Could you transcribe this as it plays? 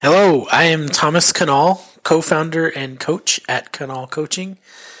Hello, I am Thomas Knoll, co-founder and coach at Knoll Coaching,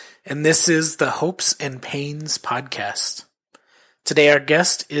 and this is the Hopes and Pains podcast. Today our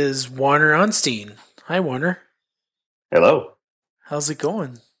guest is Warner Onstine. Hi, Warner. Hello. How's it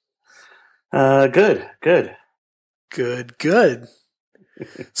going? Good. Good.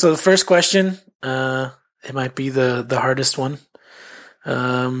 So the first question, it might be the hardest one.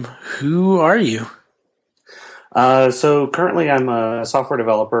 Who are you? So currently I'm a software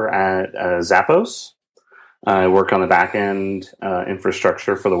developer at Zappos. I work on the back end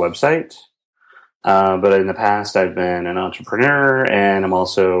infrastructure for the website. But in the past I've been an entrepreneur and I'm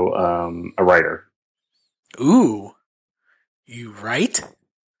also a writer. Ooh, you write?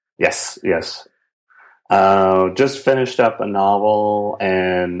 Yes. Just finished up a novel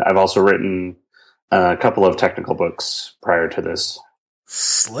and I've also written a couple of technical books prior to this.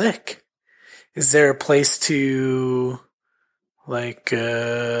 Slick. Is there a place to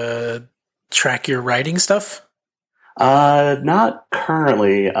track your writing stuff? Not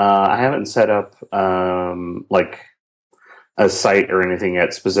currently. I haven't set up like a site or anything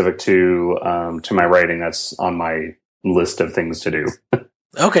yet specific to my writing. That's on my list of things to do.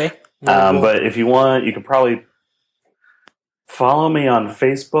 Okay. But if you want, you can probably follow me on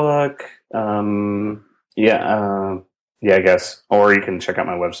Facebook. I guess, or you can check out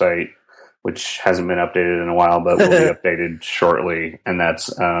my website, which hasn't been updated in a while, but will be updated shortly. And that's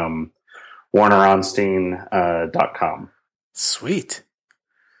warneronstine.com. Sweet.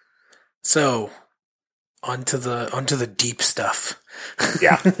 So, onto the deep stuff.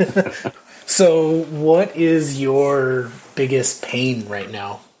 Yeah. So, what is your biggest pain right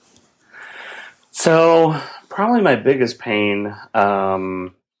now? So, probably my biggest pain,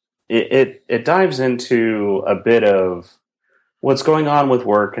 it dives into a bit of what's going on with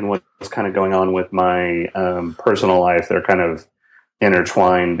work and what's kind of going on with my personal life. They're kind of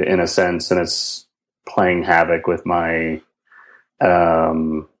intertwined in a sense, and it's playing havoc with my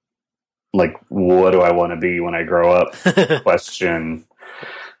what do I want to be when I grow up question.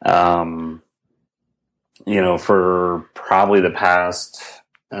 For probably the past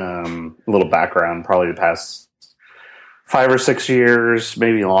little background, probably the past 5 or 6 years,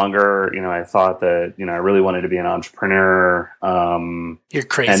 maybe longer, I thought that, I really wanted to be an entrepreneur. You're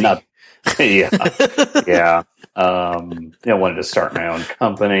crazy. And not, yeah. I wanted to start my own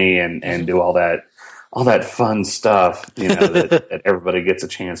company and do all that fun stuff, that everybody gets a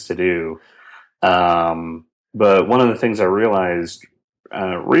chance to do. But one of the things I realized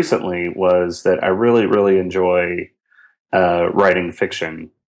recently was that I really, really enjoy writing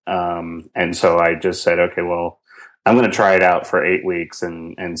fiction. And so I just said, okay, well, I'm going to try it out for 8 weeks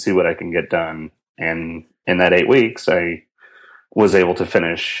and see what I can get done. And in that 8 weeks, I was able to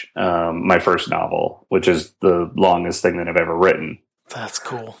finish my first novel, which is the longest thing that I've ever written. That's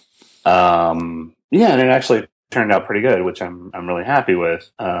cool. And it actually turned out pretty good, which I'm really happy with.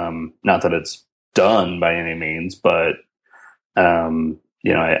 Not that it's done by any means, but I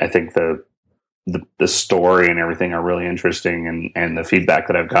think the story and everything are really interesting, and the feedback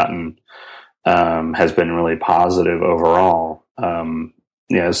that I've gotten has been really positive overall.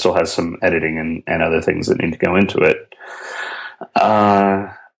 It still has some editing and other things that need to go into it.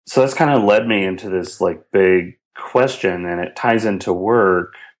 So that's kind of led me into this big question, and it ties into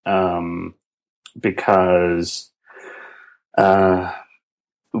work because for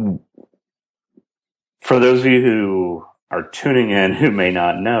those of you who are tuning in who may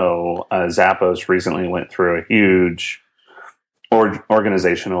not know, Zappos recently went through a huge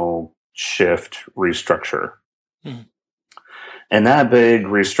organizational shift restructure. And that big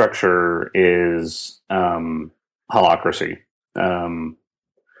restructure is holacracy,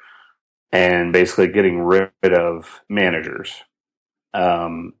 and basically getting rid of managers.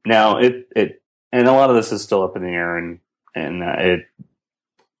 Now it and a lot of this is still up in the air, and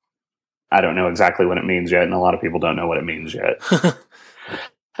I don't know exactly what it means yet, and a lot of people don't know what it means yet.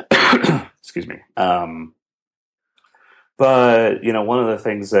 Excuse me. But one of the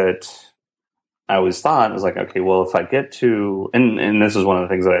things that I always thought was okay, well, if I get to, and this is one of the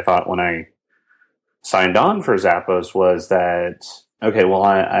things that I thought when I signed on for Zappos was that, okay, well,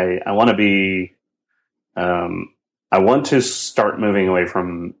 I want to be, I want to start moving away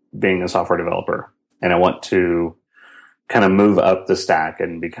from being a software developer, and I want to kind of move up the stack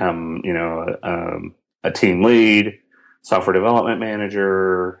and become, a team lead, software development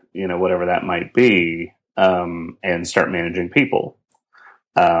manager, whatever that might be, and start managing people,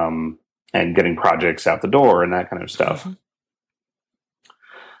 and getting projects out the door and that kind of stuff.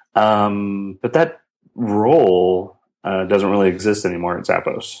 But that role doesn't really exist anymore at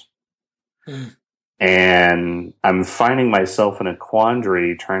Zappos. And I'm finding myself in a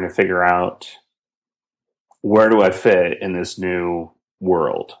quandary trying to figure out, where do I fit in this new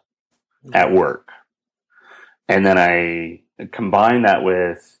world at work? And then I combine that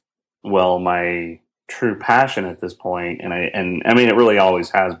with, well, my true passion at this point, and I mean, it really always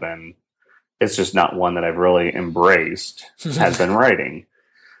has been. It's just not one that I've really embraced, has been writing.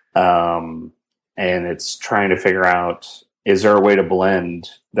 And it's trying to figure out, is there a way to blend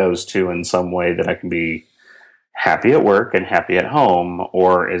those two in some way that I can be happy at work and happy at home?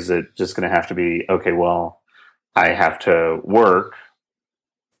 Or is it just going to have to be, okay, well, I have to work.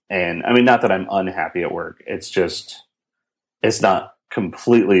 And I mean, not that I'm unhappy at work. It's just, it's not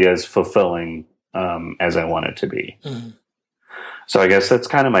completely as fulfilling as I want it to be. Mm-hmm. So I guess that's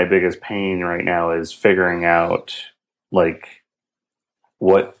kind of my biggest pain right now, is figuring out, like,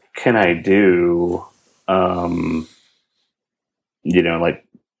 what can I do, like,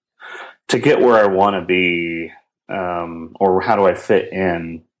 to get where I want to be, or how do I fit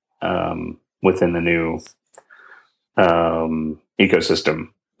in within the new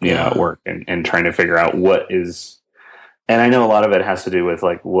ecosystem, at work, and trying to figure out what is. And I know a lot of it has to do with,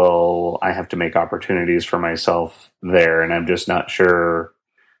 like, well, I have to make opportunities for myself there, and I'm just not sure,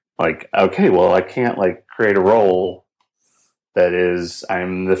 like, okay, well, I can't, like, create a role that is,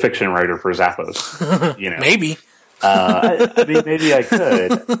 I'm the fiction writer for Zappos, Maybe. I mean, maybe I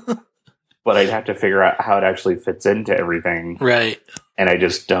could, but I'd have to figure out how it actually fits into everything. Right. And I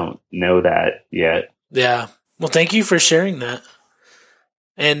just don't know that yet. Yeah. Well, thank you for sharing that.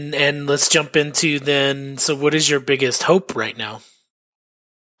 And let's jump into then, so what is your biggest hope right now?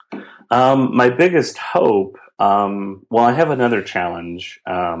 My biggest hope, well, I have another challenge.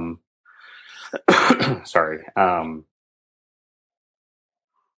 Sorry.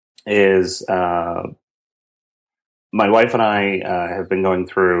 Is my wife and I have been going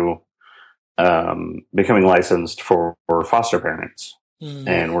through becoming licensed for foster parents. Mm.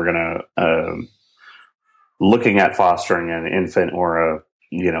 And we're going to looking at fostering an infant or a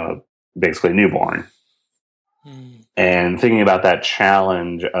basically newborn. And thinking about that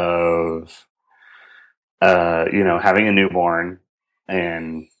challenge of, having a newborn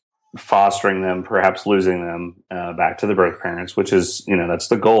and fostering them, perhaps losing them back to the birth parents, which is, that's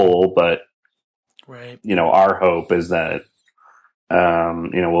the goal. But, right. Our hope is that,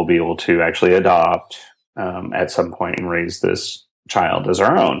 we'll be able to actually adopt at some point and raise this child as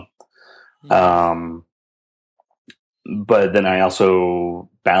our own. But then I also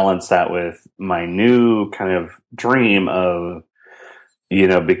balance that with my new kind of dream of,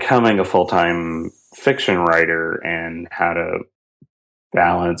 becoming a full-time fiction writer, and how to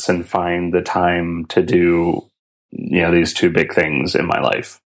balance and find the time to do, these two big things in my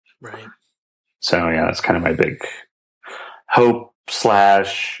life. Right. So yeah, that's kind of my big hope /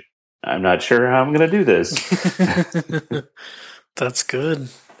 I'm not sure how I'm going to do this. That's good.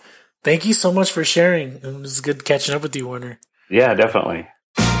 Thank you so much for sharing. It was good catching up with you, Warner. Yeah, definitely.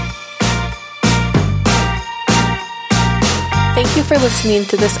 Thank you for listening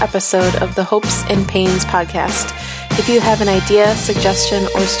to this episode of the Hopes and Pains podcast. If you have an idea, suggestion,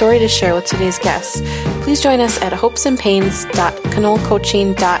 or story to share with today's guests, please join us at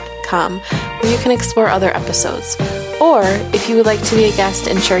hopesandpains.knollcoaching.com, where you can explore other episodes. Or, if you would like to be a guest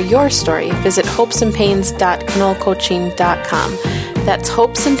and share your story, visit hopesandpains.knollcoaching.com. That's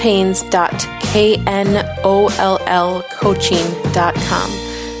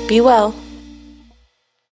hopesandpains.knollcoaching.com. Be well.